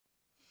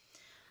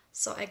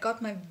So I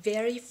got my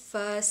very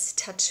first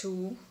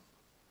tattoo,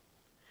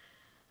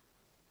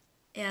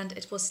 and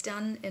it was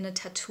done in a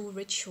tattoo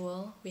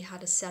ritual. We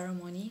had a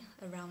ceremony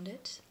around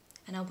it,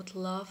 and I would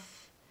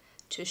love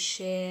to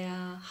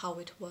share how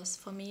it was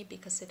for me,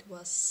 because it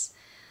was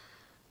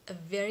a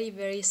very,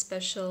 very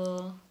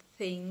special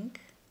thing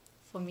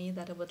for me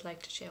that I would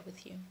like to share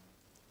with you.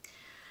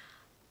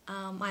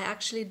 I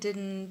actually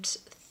didn't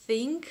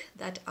think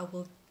that I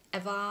will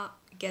ever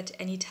get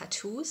any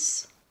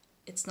tattoos.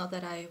 It's not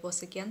that I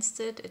was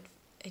against it.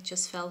 It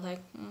just felt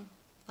like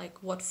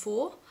what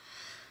for?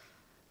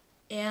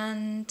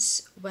 And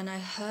when I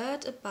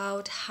heard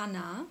about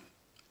Hanna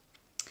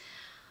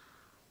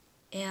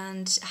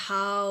and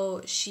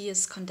how she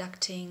is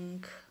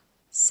conducting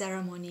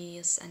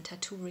ceremonies and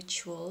tattoo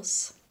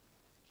rituals,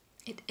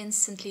 it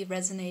instantly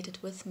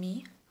resonated with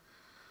me,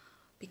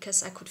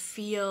 because I could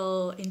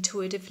feel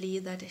intuitively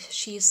that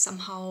she is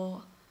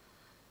somehow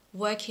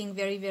working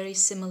very, very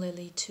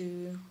similarly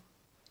to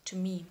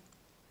me.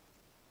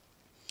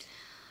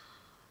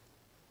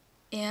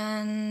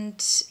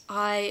 And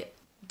I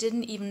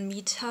didn't even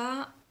meet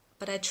her,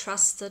 but I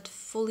trusted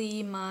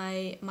fully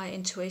my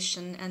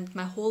intuition, and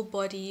my whole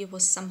body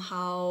was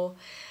somehow,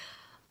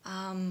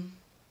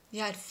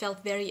 it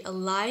felt very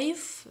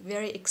alive,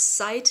 very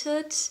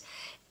excited,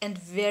 and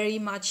very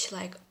much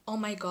like, oh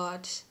my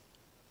God,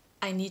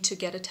 I need to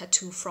get a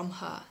tattoo from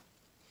her.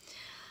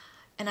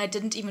 And I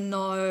didn't even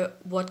know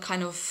what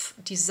kind of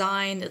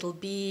design it'll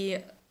be.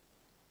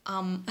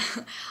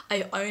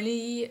 I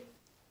only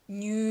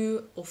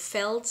knew or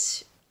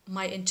felt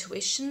my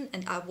intuition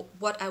and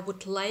what I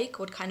would like,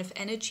 what kind of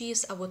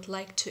energies I would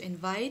like to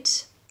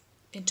invite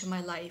into my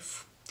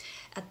life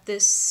at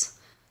this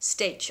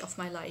stage of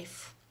my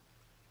life.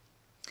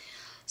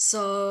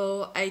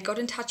 So I got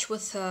in touch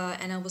with her,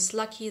 and I was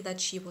lucky that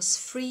she was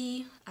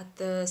free at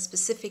the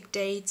specific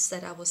dates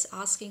that I was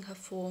asking her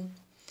for.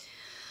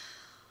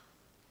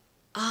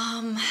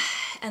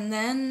 And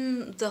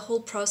then the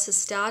whole process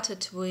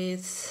started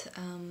with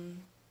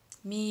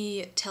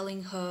me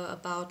telling her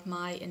about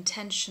my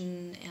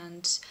intention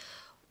and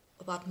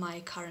about my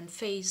current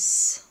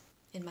phase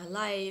in my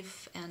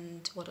life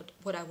and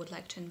what I would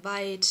like to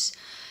invite.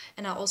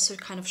 And I also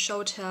kind of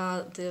showed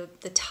her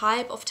the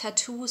type of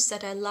tattoos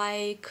that I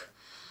like.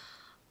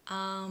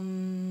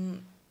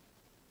 And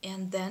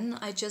then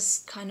I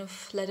just kind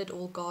of let it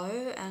all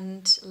go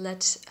and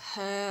let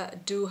her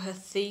do her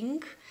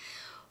thing,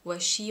 where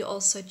she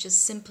also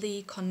just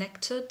simply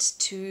connected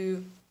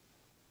to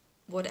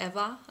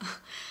whatever.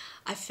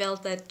 I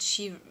felt that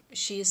she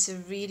is a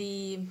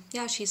really,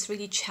 she's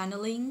really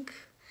channeling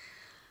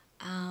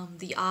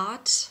the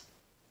art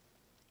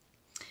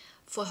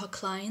for her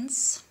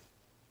clients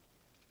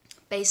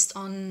based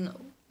on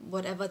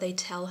whatever they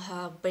tell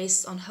her,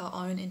 based on her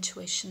own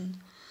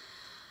intuition.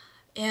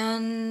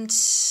 And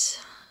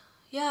so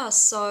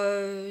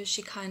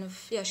she kind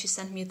of, she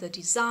sent me the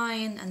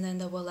design, and then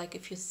there were like a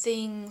few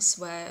things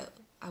where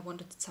I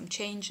wanted some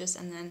changes,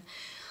 and then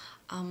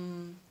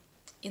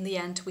in the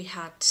end we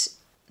had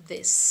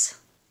this.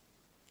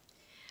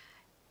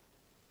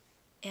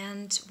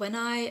 And when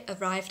I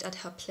arrived at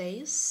her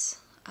place,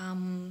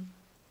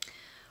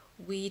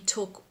 we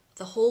took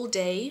the whole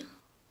day,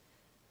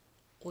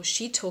 or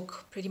she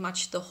took pretty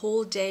much the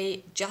whole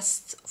day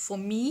just for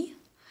me.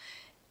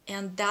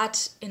 And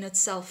that in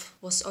itself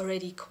was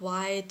already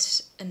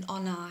quite an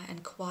honor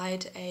and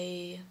quite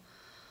a,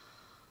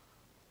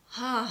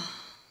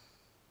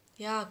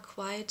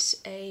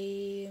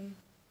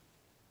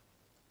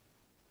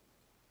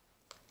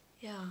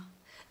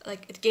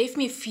 like it gave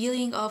me a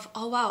feeling of,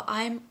 oh wow,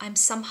 I'm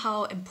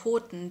somehow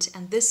important,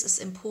 and this is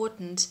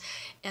important,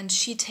 and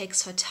she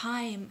takes her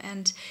time,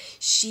 and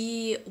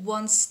she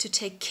wants to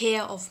take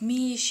care of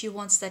me. She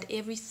wants that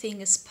everything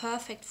is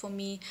perfect for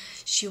me.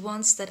 She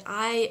wants that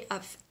I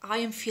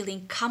am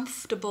feeling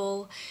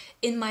comfortable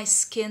in my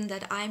skin,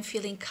 that I'm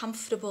feeling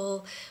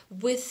comfortable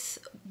with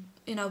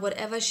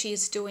whatever she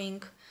is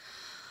doing.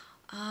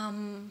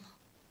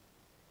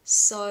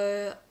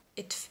 So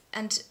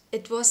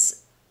it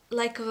was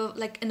like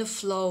in a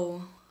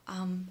flow,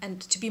 and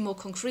to be more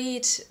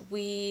concrete,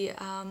 we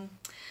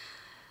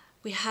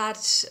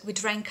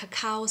drank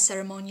cacao,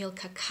 ceremonial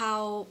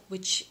cacao,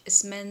 which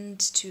is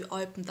meant to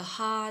open the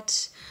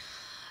heart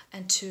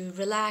and to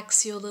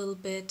relax you a little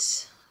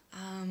bit.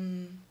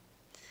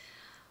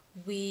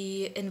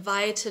 We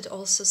invited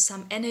also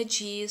some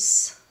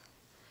energies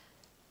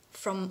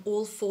from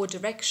all four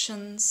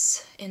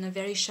directions in a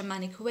very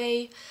shamanic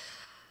way.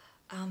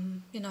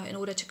 In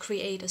order to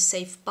create a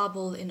safe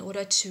bubble, in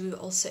order to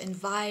also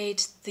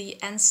invite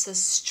the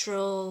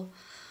ancestral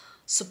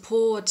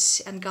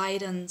support and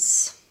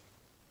guidance.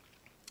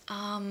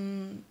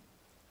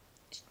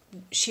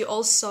 She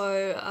also,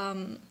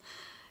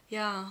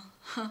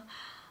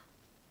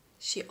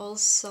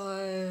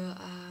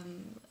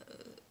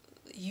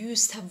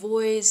 used her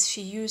voice.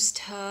 She used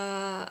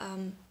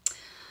her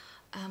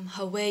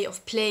her way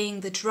of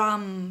playing the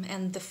drum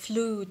and the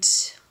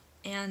flute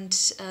and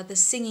the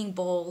singing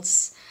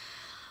bowls.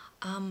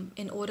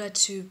 in order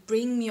to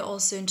bring me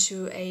also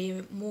into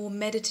a more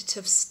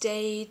meditative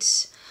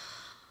state.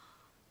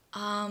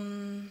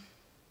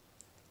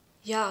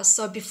 Yeah,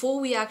 so before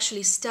we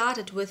actually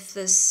started with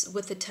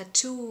the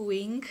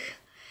tattooing,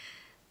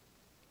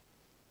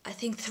 I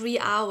think 3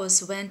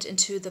 hours went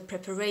into the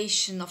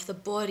preparation of the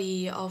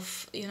body,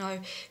 of, you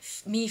know,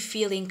 me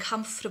feeling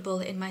comfortable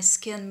in my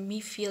skin, me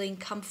feeling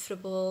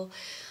comfortable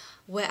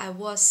where I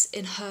was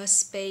in her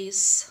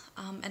space.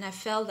 And I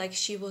felt like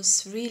she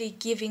was really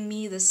giving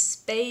me the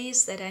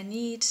space that I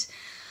need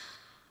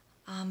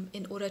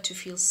in order to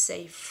feel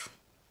safe.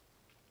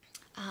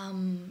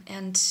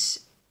 And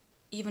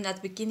even at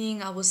the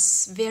beginning, I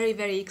was very,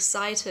 very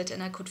excited,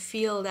 and I could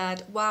feel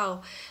that,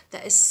 wow,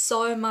 there is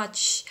so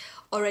much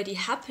already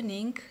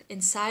happening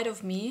inside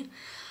of me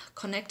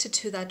connected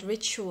to that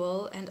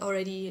ritual, and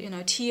already, you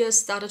know, tears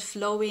started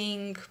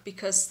flowing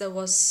because there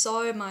was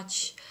so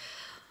much,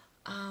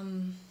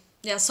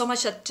 so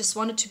much that just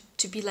wanted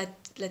to be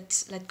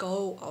let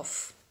go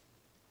of.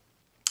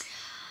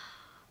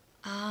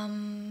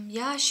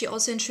 She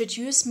also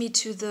introduced me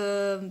to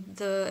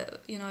the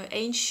you know,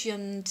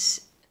 ancient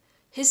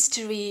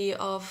history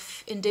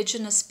of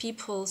indigenous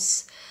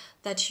peoples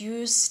that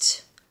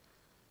used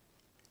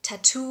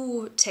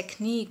tattoo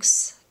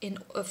techniques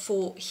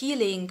for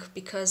healing,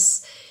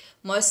 because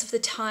most of the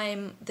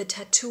time the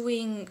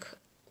tattooing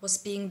was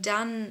being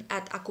done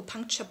at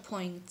acupuncture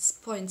points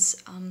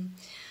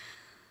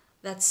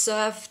that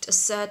served a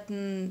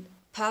certain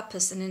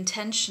purpose and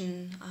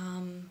intention,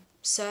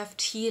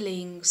 served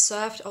healing,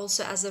 served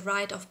also as a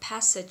rite of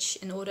passage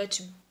in order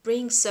to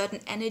bring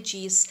certain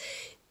energies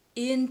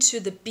into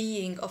the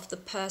being of the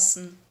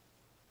person.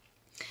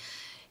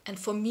 And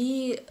for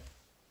me,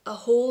 a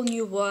whole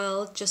new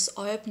world just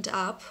opened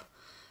up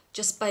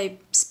just by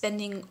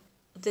spending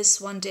this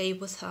one day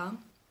with her.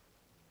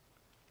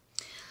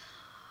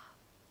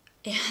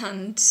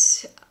 And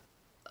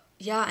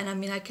I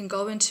mean, I can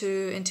go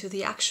into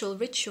the actual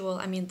ritual.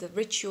 I mean, the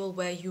ritual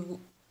where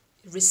you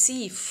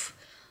receive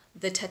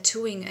the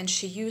tattooing, and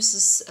she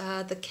uses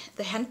the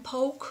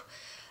handpoke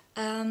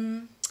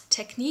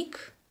technique,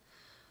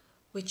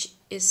 which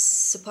is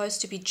supposed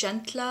to be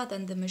gentler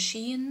than the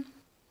machine.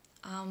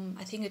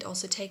 I think it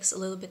also takes a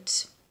little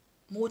bit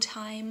more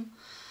time.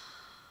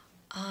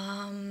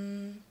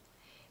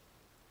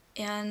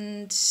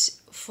 And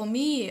for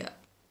me,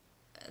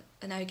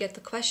 and I get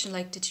the question,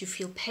 like, did you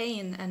feel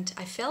pain? And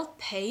I felt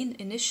pain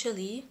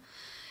initially.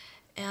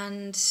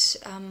 And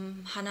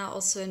Hanna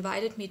also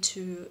invited me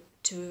to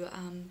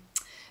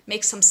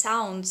make some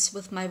sounds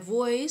with my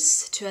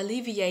voice to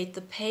alleviate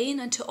the pain,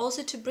 and to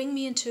also to bring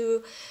me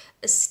into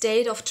a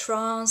state of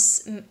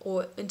trance,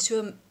 or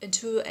into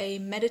a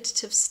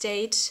meditative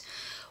state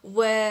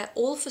where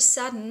all of a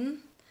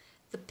sudden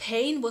the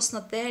pain was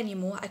not there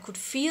anymore. I could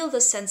feel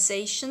the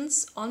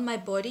sensations on my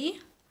body,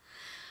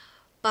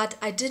 but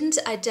I didn't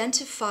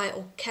identify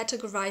or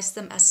categorize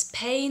them as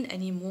pain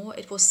anymore.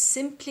 It was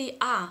simply,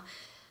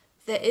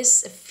 there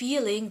is a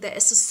feeling, there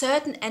is a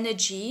certain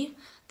energy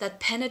that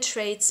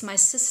penetrates my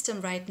system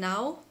right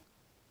now.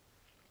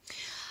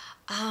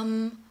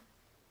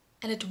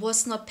 And it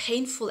was not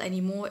painful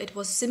anymore. It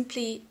was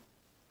simply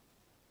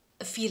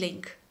a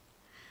feeling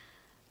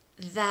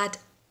that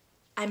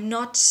I'm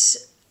not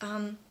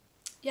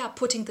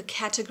putting the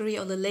category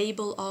or the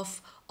label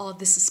of, oh,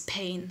 this is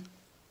pain.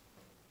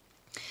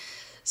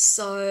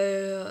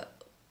 So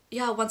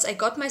once I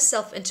got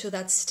myself into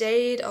that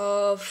state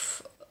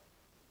of,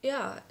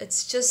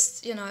 it's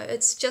just, you know,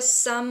 it's just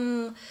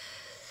some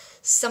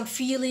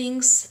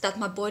feelings that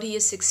my body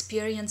is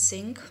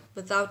experiencing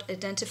without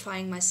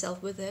identifying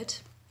myself with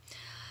it.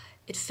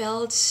 It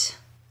felt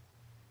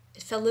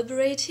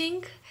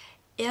liberating,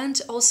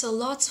 and also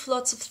lots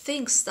of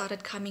things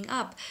started coming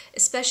up,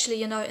 especially,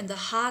 you know, in the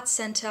heart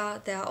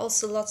center. There are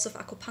also lots of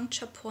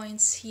acupuncture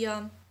points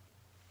here,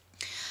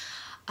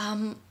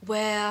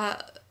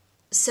 where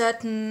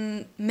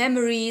certain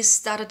memories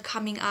started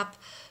coming up,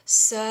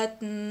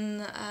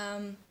 certain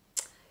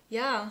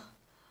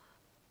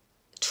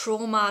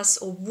traumas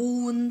or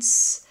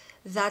wounds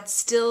that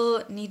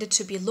still needed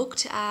to be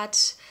looked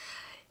at.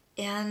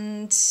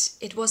 And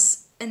it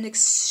was an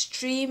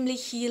extremely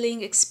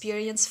healing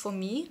experience for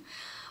me,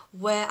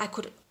 where I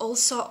could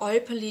also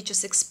openly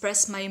just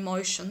express my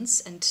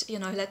emotions and, you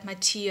know, let my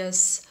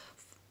tears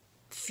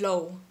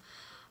flow.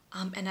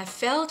 And I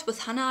felt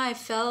with Hanna, I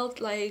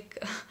felt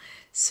like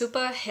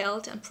super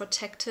held and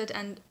protected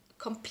and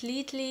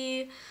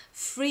completely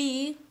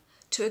free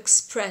to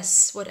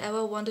express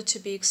whatever wanted to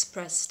be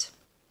expressed.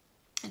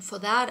 And for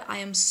that, I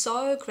am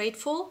so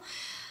grateful.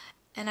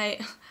 And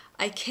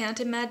I can't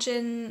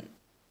imagine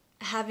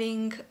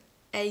having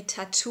a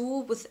tattoo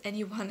with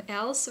anyone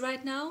else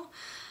right now,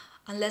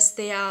 unless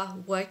they are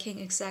working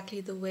exactly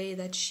the way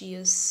that she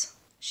is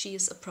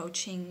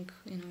approaching,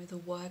 you know, the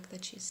work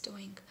that she's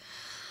doing.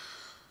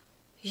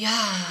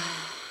 Yeah.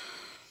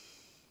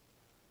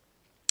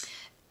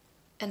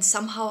 And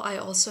somehow I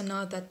also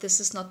know that this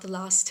is not the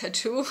last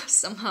tattoo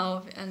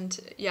somehow. And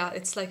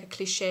it's like a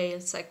cliche.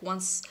 It's like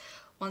once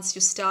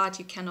you start,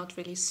 you cannot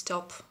really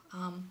stop.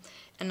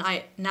 and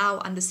I now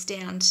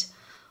understand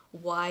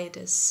why it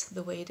is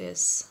the way it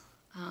is.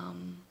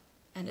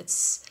 And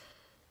it's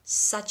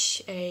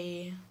such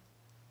a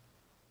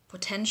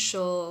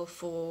potential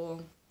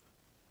for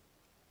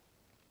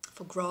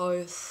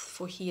growth,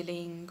 for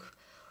healing,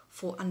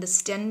 for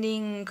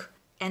understanding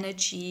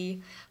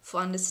energy,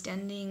 for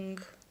understanding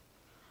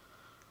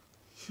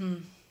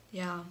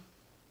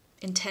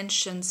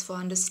intentions, for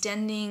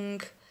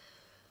understanding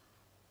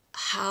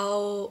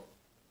how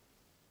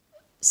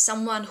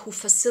someone who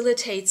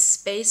facilitates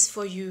space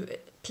for you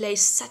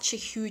plays such a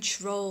huge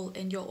role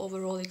in your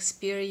overall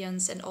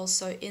experience, and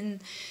also in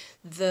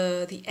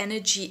the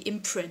energy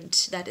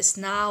imprint that is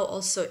now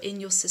also in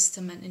your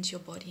system and into your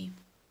body.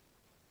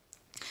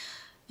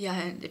 Yeah,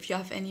 and if you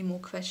have any more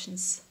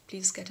questions,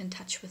 please get in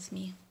touch with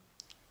me.